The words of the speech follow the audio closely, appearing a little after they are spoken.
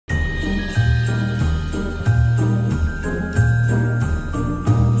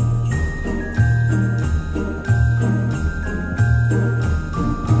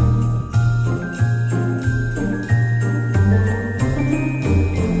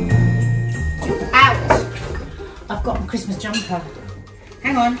Christmas jumper.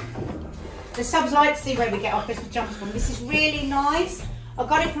 Hang on. The subs like to see where we get our Christmas jumpers from. This is really nice. I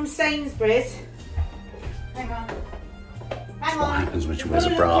got it from Sainsbury's. Hang on. Hang on. What happens when she wears a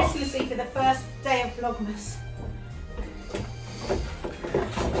bra? Christmassy for the first day of Vlogmas.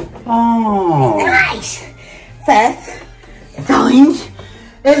 Oh. Nice. First, find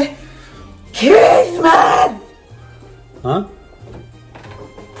Christmas. Huh?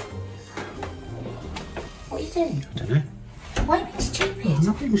 What are you doing? I don't know. Why are you being stupid? I'm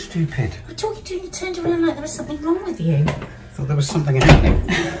not being stupid. I thought you turned around like there was something wrong with you. I thought there was something happening.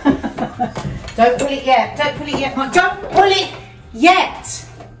 Don't pull it yet. Don't pull it yet. Mum. Don't pull it yet.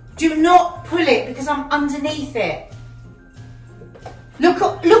 Do not pull it because I'm underneath it. Look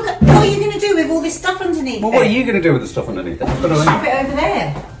at what are you going to do with all this stuff underneath Well, what are you going to do with the stuff underneath it? Shove it over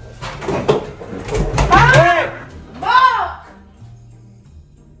there. Ah! Mark!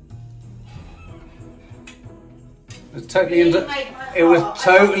 It was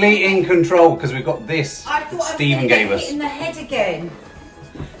totally in control because we've got this I that thought Stephen gave us. In the head again.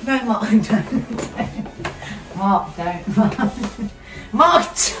 No, Mark, don't. Mark, don't. Mark,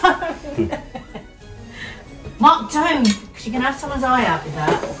 don't. Mark, don't. Because you can have someone's eye out with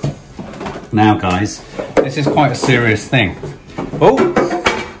that. Now, guys, this is quite a serious thing. Oh,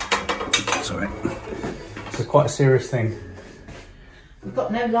 sorry. This is quite a serious thing. We've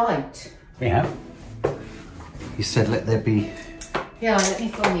got no light. We have. You said let there be. Yeah, let me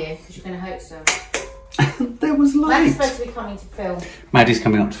film you because you're going to hope so. There was light. Maddie's supposed to be coming to film. Maddie's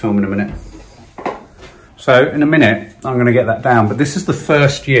coming up to film in a minute. So in a minute, I'm going to get that down. But this is the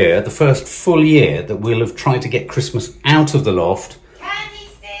first year, the first full year that we'll have tried to get Christmas out of the loft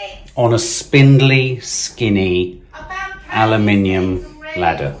on a spindly, skinny, aluminium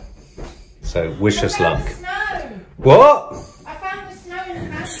ladder. So wish us luck. What? I found the snow in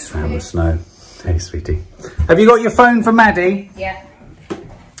the house. She's found the snow. Hey, sweetie. Have you got your phone for Maddie? Yeah.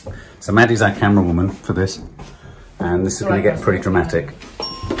 So Maddie's our camera woman for this. And this is going to get pretty dramatic.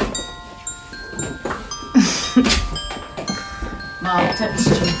 Mark, don't be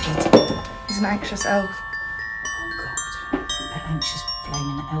stupid. He's an anxious elf. Oh God, an anxious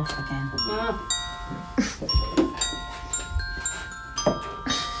flaming elf again.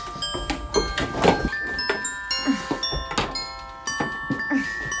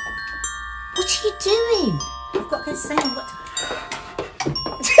 What are you doing? I've got to go say I've got to...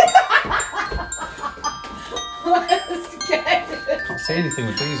 I was scared. Can't see anything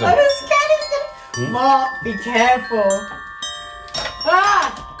with these I on. was scared it was gonna... Mark, be careful. Ah!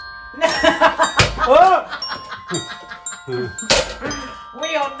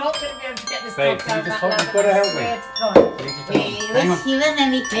 We are not going to be able to get this Babe, dog can you down just hold- that you've got to help me. ladder. We Hang on. wish you a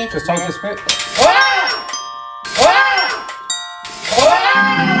Merry Christmas. Just hold this bit. Ah! Ah! Ah!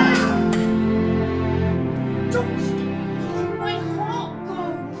 Don't let my heart go,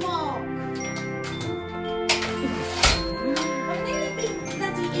 Mark. I've nearly been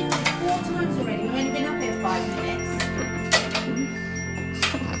bloody in 4 times already. I've only been up here 5 minutes.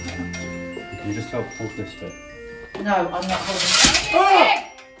 Can you just hold this bit? No, I'm not holding it. Oh!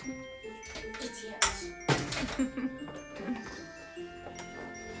 Idiot.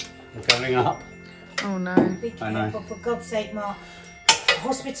 We're going up. Oh no. Be I know. careful, for God's sake, Mark.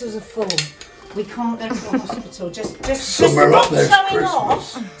 Hospitals are full. We can't go to the hospital. Just Somewhere up stop there's showing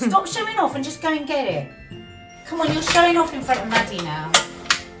off. Christmas. Stop showing off and just go and get it. Come on, you're showing off in front of Maddie now.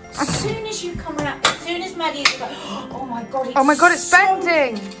 As soon as you come out, as soon as Maddie is like, oh my God, it's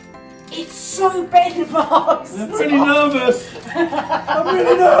bending. It's so bent, Mark. I'm really nervous. I'm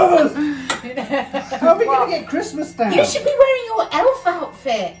really nervous. How are we going to get Christmas down? You should be wearing your elf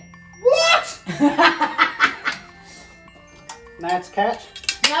outfit. What? Nad's catch.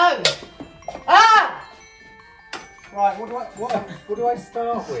 No. Ah! Right, what do I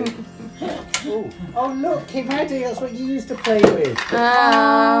start with? Ooh. Oh look, King Maddie, that's what you used to play with.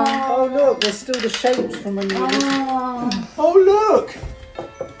 Oh look, there's still the shapes from when you were little. Oh look!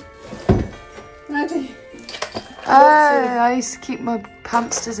 Maddie. I used to keep my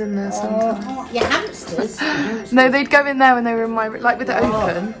hamsters in there sometimes. Your hamsters? No, they'd go in there when they were in my, like with it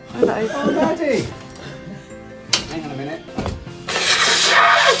open. With it open. Oh Maddie! Hang on a minute.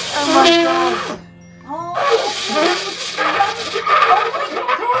 Oh my God. Oh my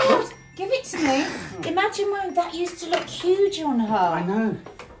God! Give it to me. Imagine when that used to look huge on her. I know.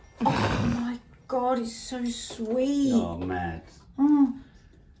 Oh my God, it's so sweet. Oh, mad. Oh.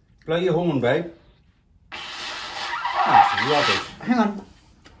 Blow your horn, babe. That's rubbish. Hang on.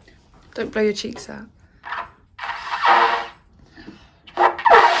 Don't blow your cheeks out.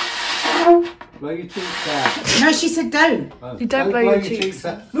 Blow your cheeks out. No, she said don't. Oh, You don't blow your cheeks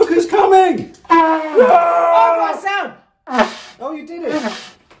out. Look who's coming! Oh, what sound? Oh, you did it.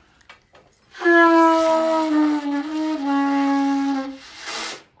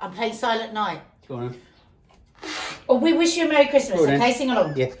 I'm playing Silent Night. Go on. Oh, we wish you a Merry Christmas, Go on, okay? Sing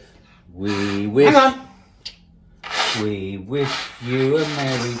along. Yeah. We wish. Hang on. We wish you a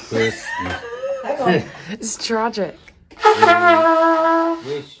Merry Christmas. Hang on. It's tragic. We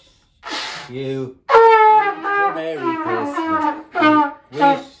wish you a Merry Christmas. We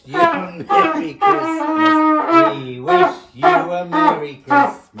wish you a Merry Christmas. We wish you a Merry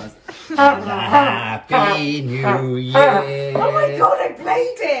Christmas and a Happy New Year. Oh my God, I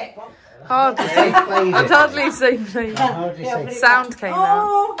played it. Hardly. They played I'd it. hardly say played. Hardly say. Sound came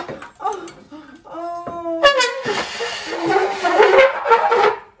out. Oh.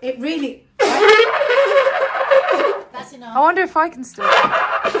 It really. That's enough. I wonder if I can still.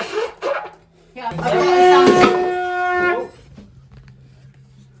 Yeah, I've got the sound.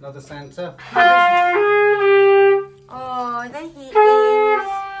 Another Santa. Oh, they hit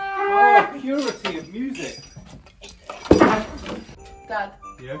Oh, purity of music. Dad,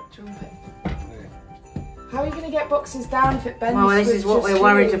 Yeah. Trumpet. How are you going to get boxes down if it bends? Well, this with is what just we're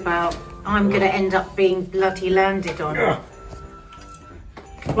worried you? about. I'm going to end up being bloody landed on.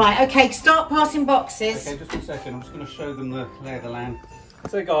 Right, okay, start passing boxes. Okay, just a second. I'm just going to show them the lay of the land.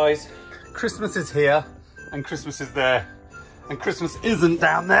 So, guys, Christmas is here, and Christmas is there, and Christmas isn't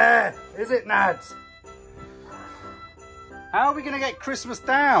down there, is it, Nads? How are we going to get Christmas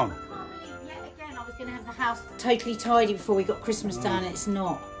down? I can't believe yet again I was going to have the house totally tidy before we got Christmas down, and it's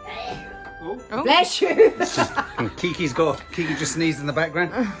not. Oh. Bless you. Kiki just sneezed in the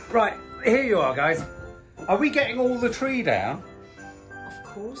background. Right, here you are, guys. Are we getting all the tree down? Of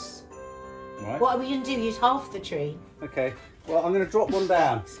course. Right. What are we going to do? Use half the tree? Okay. Well, I'm going to drop one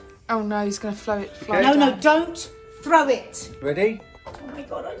down. Oh no, he's going to fly Okay. No, down. no, don't throw it. Ready? Oh my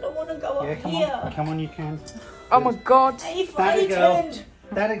God, I don't want to go Yeah, up come here. on. Come on, you can. Oh my God. Hey, Daddy girl. frightened.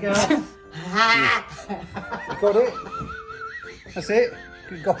 Daddy girl. You got it? That's it?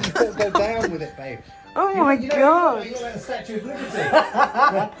 You've got to go down with it, babe. Oh my God. You're like the Statue of Liberty.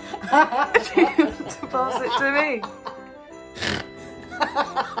 To pass it to me.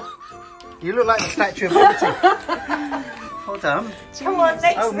 You look like the Statue of Liberty. Hold on. Come on,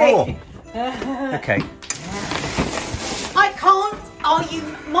 next Oh, thing. more. Okay. I can't. Are you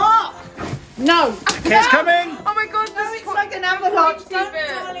Mark? No. Okay, it's coming. Oh my God. No, it's like an avalanche. pointy Don't, bit.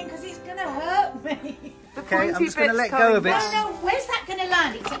 darling, because it's going to hurt me. Okay, I'm pointy just going to bit's let go of it. coming No, no, where's that going to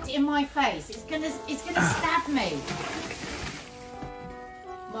land? Except in my face. It's going to stab me.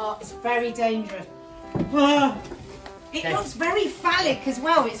 Mark, it's very dangerous. It looks very phallic as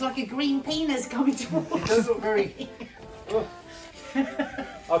well. It's like a green penis coming towards It does look very... Oh.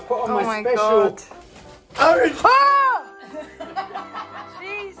 I've put on Oh my my special... God. Orange! Ah!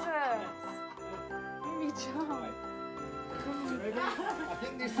 Jesus. Give me joy. Ready? I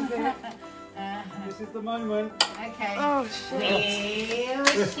think this is it. This is the moment. Okay. Oh shit.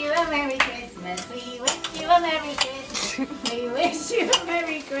 We wish you a Merry Christmas. We wish you a Merry Christmas. We wish you a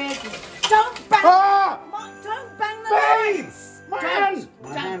Merry Christmas. Don't bang! Mark, don't bang the Babe! lights! My Don't, hand! My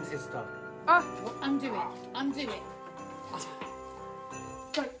don't. hand is stuck. Ah. Undo it. Undo it.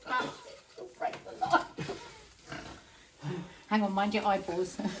 Don't bang it. You'll break the light. Hang on, mind your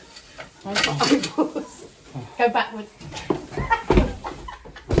eyeballs. Mind your eyeballs. Go backwards.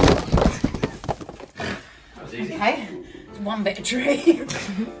 Okay, it's one bit of tree.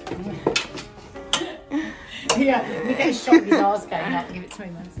 Yeah, we get a shot of his arse going up. Give it to me,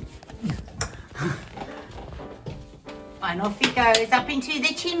 man. And off he goes up into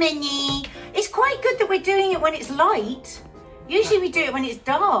the chimney. It's quite good that we're doing it when it's light. Usually we do it when it's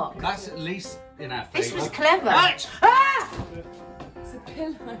dark. That's at least in our favour. This was clever. Right. Ah! It's a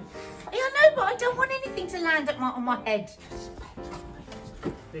pillow. Yeah, I know, but I don't want anything to land on my head.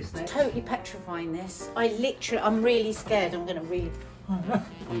 This next. Totally petrifying this. I'm really scared. I'm going to really...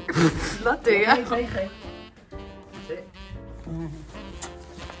 Bloody hell. That's it. Don't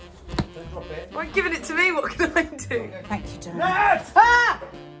drop it. Why are you giving it to me? What can I do? Thank you, darling. Nads! Ah!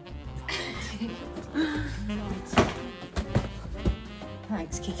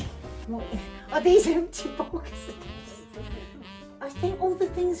 Thanks, Kiki. What are these empty boxes? I think all the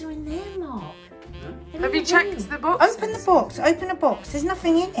things are in there, Mark. Have you checked the box? Open the box. Open the box. There's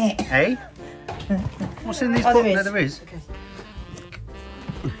nothing in it. Hey? What's in these Oh, boxes? there is. No, there is. Okay.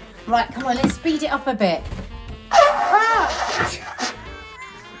 Right, come on. Let's speed it up a bit. Ah!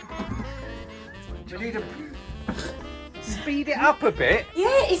 We need to speed it up a bit.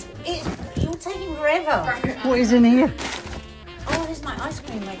 Yeah, it's you're taking forever. What is in here? Oh, there's my ice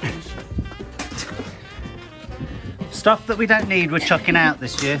cream making. Stuff that we don't need, we're chucking out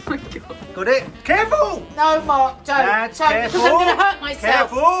this year. Oh my God. Got it? Careful! No, Mark, don't. Nads, Don't, careful. because I'm going to hurt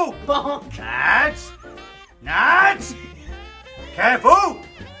myself. Careful! Mark. Nads! Nads! Careful!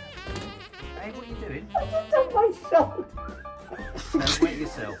 Hey, what are you doing? I just on my shoulder. Don't wet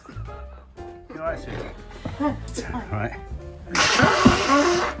yourself. You alright, sweetie? Alright.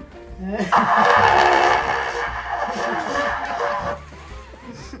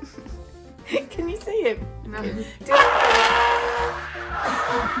 Can you see him? No. Do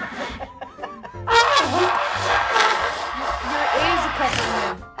Your ears are covering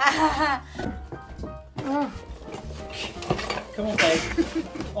him. Come on, babe.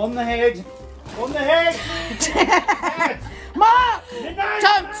 On the head. On the head. Mark!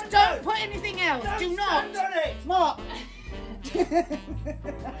 No, Don't put anything else. Do not. Stand on it. Mark.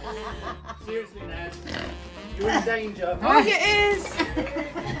 Seriously, Naz. You're in danger. Oh, your ears.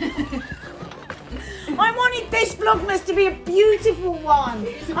 I wanted this Vlogmas to be a beautiful one.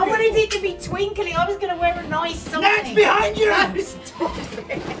 I wanted it to be twinkly. I was going to wear a nice something. Naz, behind you! No, stop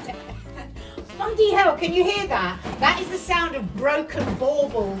it. Bloody hell, can you hear that? That is the sound of broken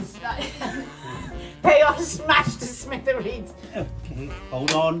baubles. They are smashed to smithereens. Okay,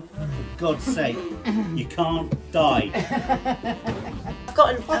 hold on. For God's sake, you can't die. I've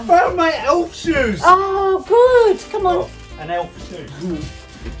got an, I found my elf shoes. oh, good. Come on. Oh, an elf shoe.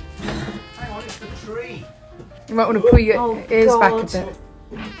 Hang on, it's the tree. You might want to pull your ears back a God. bit.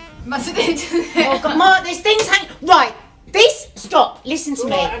 Must have Oh, God. Mark, there's things hanging. Right. This, stop, listen to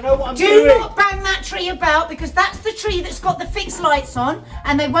me. Right, I know what I'm Do doing. not bang that tree about because that's the tree that's got the fixed lights on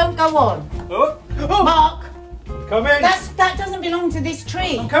and they won't go on. Oh, oh, Mark, come in. that doesn't belong to this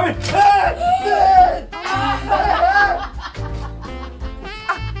tree. I'm coming.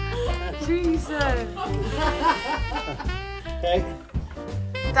 Jesus. Okay.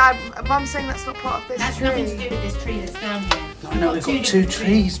 Dad, Mum's saying that's not part of this That's tree. nothing to do with this tree that's down here. I know we've got two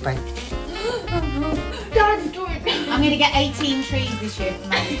trees, babe. I'm going to get 18 trees this year for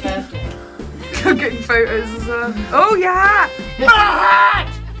Maggie's birthday. You're getting photos as well. Oh, yeah.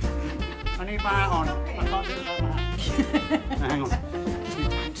 I need my hat on. I can't do it without my hat. No, hang on.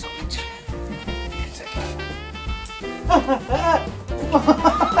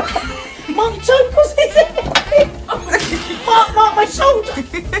 Mark, don't put it in. Mark, my shoulder.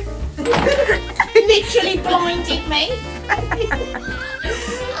 Literally blinded me.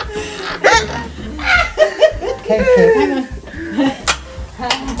 Okay.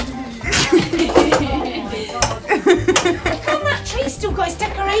 Hang on. And that tree's still got its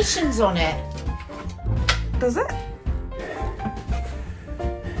decorations on it. Does it?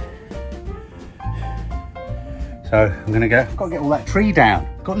 So I'm gonna go. I've got to get all that tree down.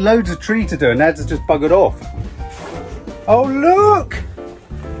 Got loads of tree to do, and Nad's just buggered off. Oh look,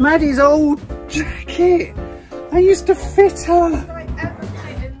 Maddie's old jacket. I used to fit her.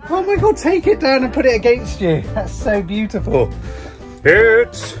 Oh my God, take it down and put it against you. That's so beautiful.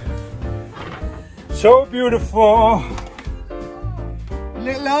 It's so beautiful.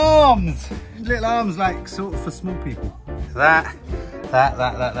 Little arms. Little arms like sort of for small people. That.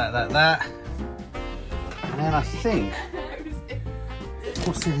 And then I think,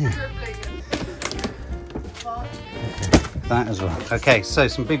 what's in here? That as well. Okay, so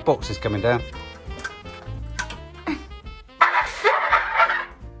some big boxes coming down.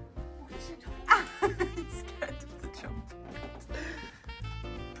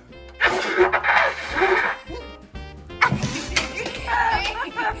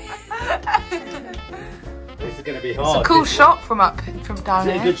 This is going to be hard. It's a cool shot from down Is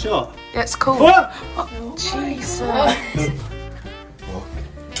it here. a good shot? Yeah, it's cool. What? Oh, Jesus.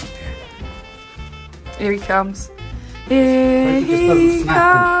 Here he comes. Here It just he doesn't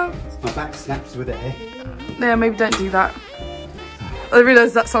snap. comes. My back snaps with it, eh? Yeah, maybe don't do that. I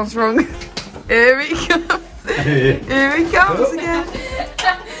realise that sounds wrong. Here he comes. Here he comes again.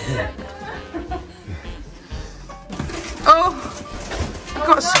 Oh, you've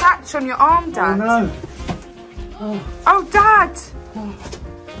got a scratch on your arm, Dad. Oh no. Oh, Dad.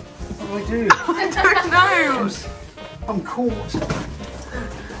 What do I do? I don't know. I'm caught.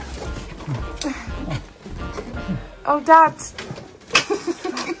 Oh, Dad.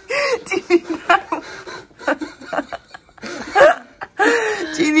 Do you need help?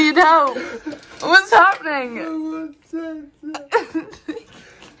 Do you need help? What's happening?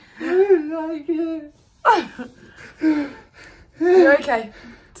 You're okay.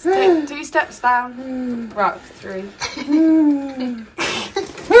 Just take 2 steps down. Right, 3. You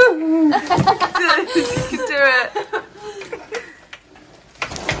can do it.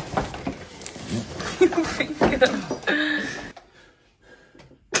 Your finger.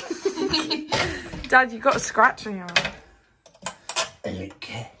 Dad, you got a scratch on your arm.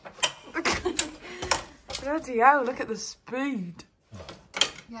 Okay. Bloody hell, look at the speed.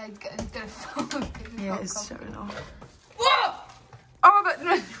 Yeah, he's gonna fall. Yeah, it's showing off. Whoa! Oh, that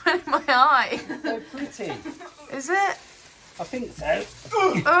went in my eye. So pretty. Is it? I think so.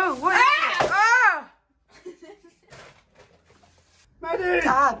 Oh, what is it? Ah! Maddie!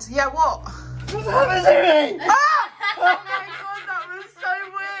 Dad, yeah, what? What's happening to me? Ah! Oh my god, that was so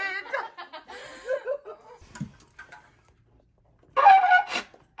weird.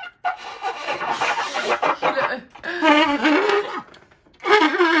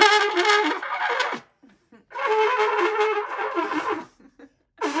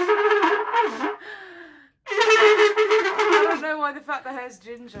 I don't know why the fact the hair's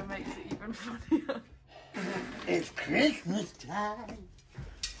ginger makes it even funnier. It's Christmas time.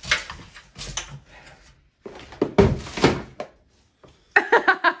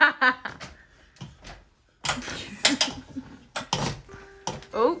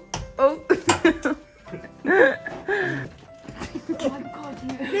 Oh, oh. Oh my god,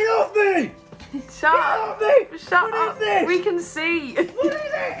 you. Get off me! Shut up. Shut up. We can see. What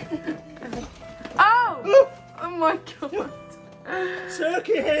is it? Oh! Oh my god.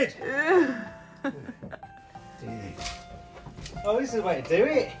 Turkey head! Oh, this is the way to do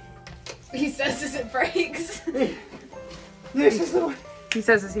it. He says as it breaks. This is the way. He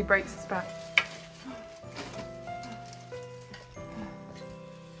says as he breaks his back.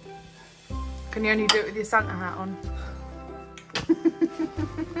 Can you only do it with your Santa hat on?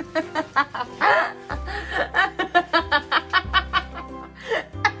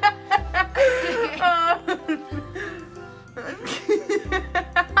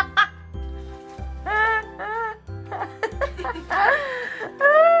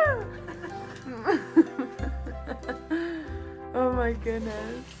 Oh my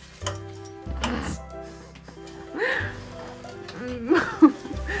goodness.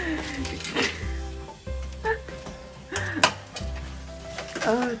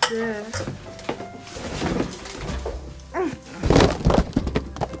 Oh dear.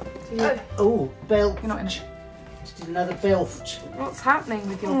 Oh, belch. You're not in. Just did another belch. What's happening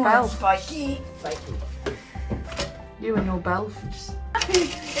with your belch? Spiky. Spiky. You and your belch. It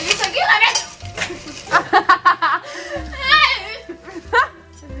looks like you like it.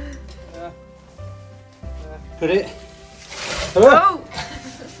 Put it. Oh!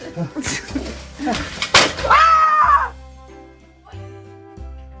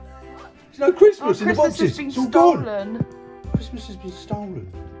 There's no Christmas in the Christmas boxes. has been It's all gone. stolen. Christmas has been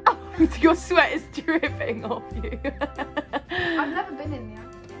stolen. Your sweat is dripping off you. I've never been in there.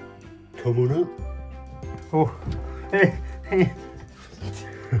 Come on up. Oh.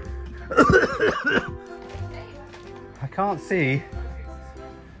 I can't see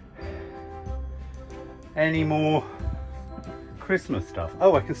any more Christmas stuff.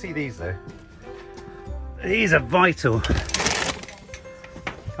 Oh, I can see these though. These are vital.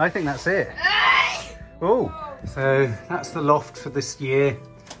 I think that's it. Oh, so that's the loft for this year.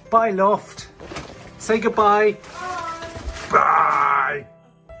 Bye, loft. Say goodbye. Bye.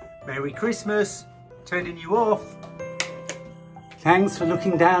 Merry Christmas. Turning you off. Thanks for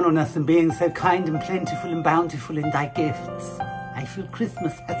looking down on us and being so kind and plentiful and bountiful in thy gifts. I feel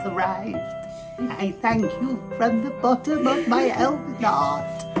Christmas has arrived. I thank you from the bottom of my elven heart.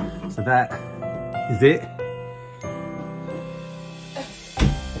 So that is it.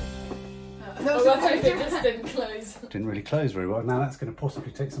 Oh, I hope it just didn't close. Didn't really close very well. Now that's going to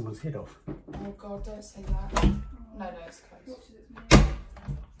possibly take someone's head off. Oh god, don't say that. No, it's closed.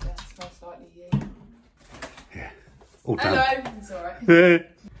 Yeah, it's most likely you. Yeah. All done. Hello. It's alright.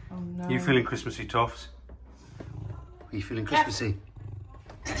 Oh no. You feeling Christmassy, Toffs? Are you feeling Christmassy?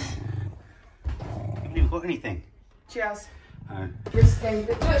 You haven't even got anything. Cheers. Oh. Risky.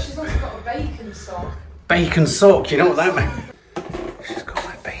 Look, she's also got a bacon sock. Bacon sock, you know what that means? She's got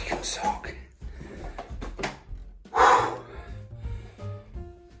my bacon sock.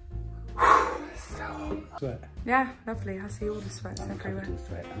 Sweat. Yeah, lovely. I see all the sweats everywhere.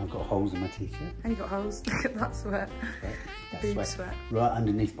 Sweat. And I've got holes in my t-shirt. And you got holes. Look at that sweat. That Boob sweat. right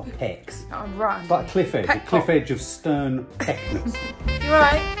underneath my pecs. Oh, I'm right. It's like a cliff edge, a cliff edge of stern peckness. You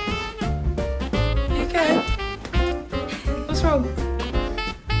alright? You okay? What's wrong?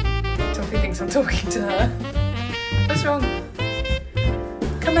 Toffee thinks I'm talking to her. What's wrong?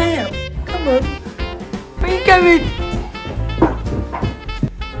 Come out. Come on. Where are you going?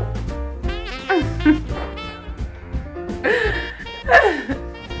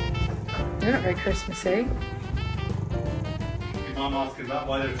 You're not very Christmassy. Your mum asking about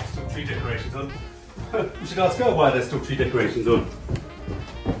why there's still tree decorations on. We should ask her why there's still tree decorations on.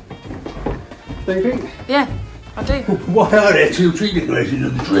 Don't you think? Yeah. I do. Why are there 2 tree decorations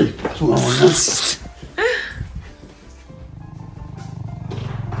on the tree? That's what I want to know.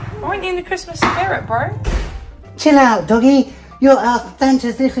 Why aren't you in the Christmas spirit, bro? Chill out, doggy. You're our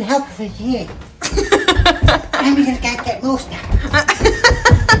Santa's little helper for the year. And we're going to go get more stuff.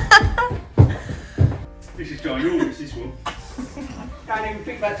 This is ginormous, this one. Don't even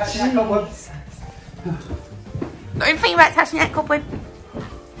think about touching that cobweb. Not even thinking about touching that cobweb.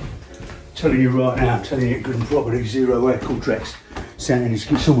 Telling you right now, I'm telling you it good and properly, 0 air-cooled Drex. Santa needs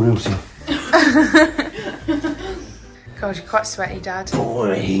to get someone else in. God, you're quite sweaty, Dad.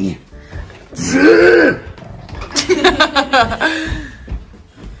 Boring.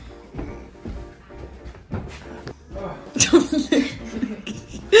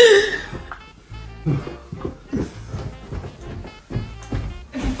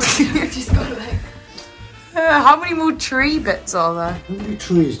 Just got like. How many more tree bits are there? How many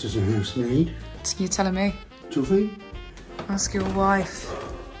trees does a house need? You're telling me. Toffee? Ask your wife.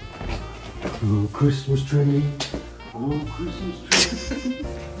 Oh, Christmas tree. Oh, Christmas tree.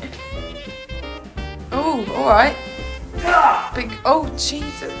 Oh, alright. Big, oh,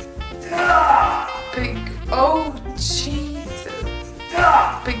 Jesus. Big, oh, Jesus.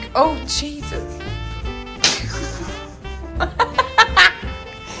 Big, oh, Jesus.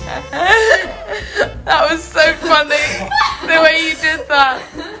 That was so funny. The way you did that.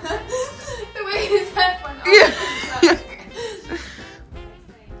 The way his head went up. Yeah.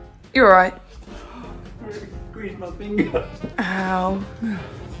 You're alright. Squeeze my finger. Ow.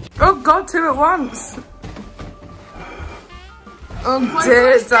 Oh God, 2 at once. Oh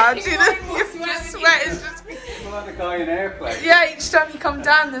dear, Dad. You just sweat is just... I'm like the guy in Airplane. Yeah, each time you come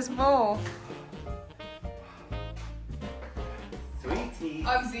down there's more. Sweetie.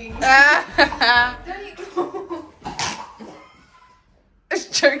 I'm seeing. Don't you? It's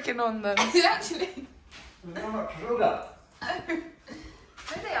choking on them. Actually. How much sugar? There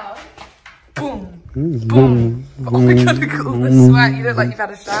they are. Boom. Boom. Oh my God, look at all the sweat. You look like you've had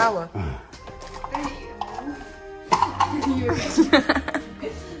a shower.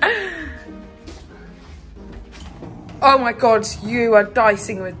 Oh my God, you are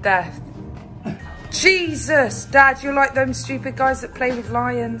dicing with death. Jesus, Dad, you're like them stupid guys that play with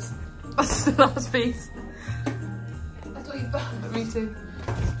lions. That's the last piece. I thought you burned. Me too.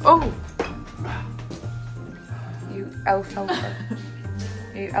 Oh. You elf helper.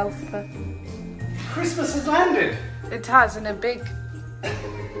 You elfer. Christmas has landed. It has in a big, I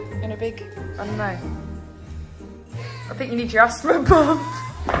don't know. I think you need your asthma bomb.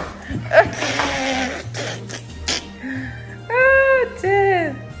 Oh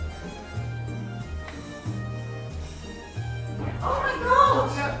dear. Oh my God!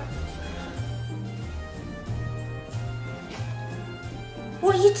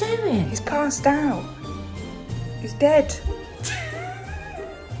 What are you doing? He's passed out. He's dead.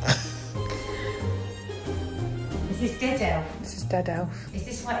 Is this dead elf? This is dead elf. Is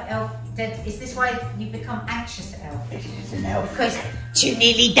this why elf dead? Is this why you become anxious at elf? This is an elf. Because you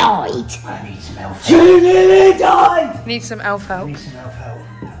nearly died. I need some elf help. You nearly died! Need some elf I help. need some elf help.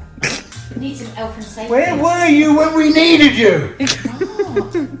 You need some elf and safety. Where were you when we needed you?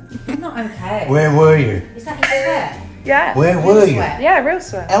 Oh, I'm not okay. Where were you? Is that your sweat? Yeah. Where were you? Sweat. Yeah, real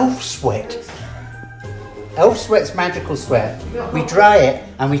sweat. Elf sweat. Elf sweat's magical sweat. We dry it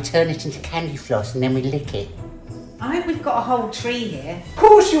and we turn it into candy floss and then we lick it. I hope we've got a whole tree here. Of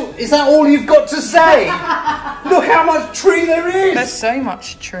course you. Is that all you've got to say? Look how much tree there is. There's so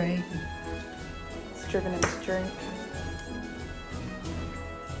much tree. It's driven him to drink.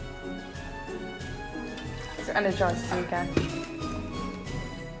 It's energized you again.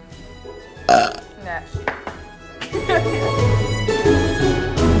 Yeah.